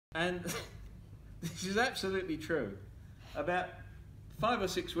And this is absolutely true. About 5 or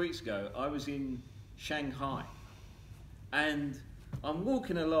 6 weeks ago, I was in Shanghai, and I'm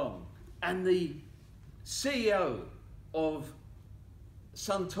walking along, and the CEO of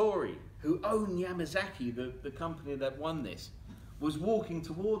Suntory, who owned Yamazaki, the company that won this, was walking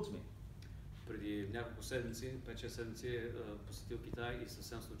towards me. Преди няколко седмици, 5-6 седмици, посетил Китай и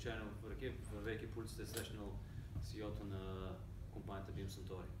съвсем случайно, вървейки по улицата, е срещнал CEO-то на компанията Бим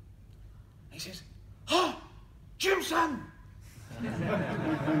Suntory. He says, "Oh, Jim-san!"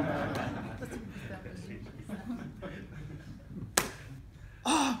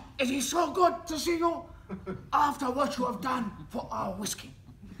 "Oh, it is so good to see you after what you have done for our whiskey."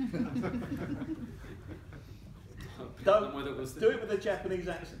 Don't do it with a Japanese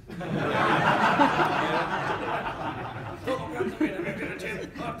accent.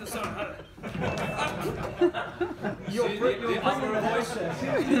 Your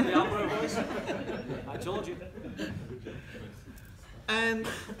voice. I told you. And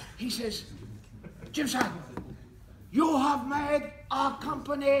he says, "Jim-san, you have made our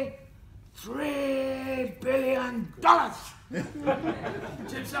company $3 billion.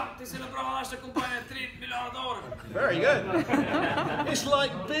 Jim-san, ти си направил нашата компания $3 милиона. Very good. It's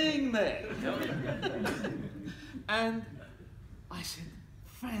like being there. And I said,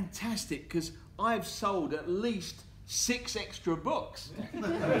 fantastic, because I've sold at least 6 extra books.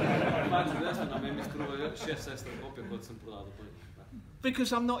 Because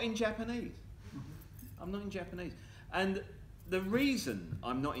I'm not in Japanese. I'm not in Japanese. And the reason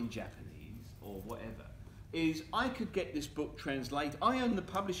I'm not in Japanese or whatever is I could get this book translated. I own the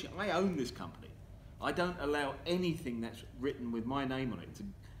publishing, I own this company. I don't allow anything that's written with my name on it to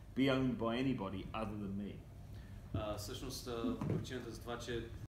be owned by anybody other than me. Всъщност причината за това, че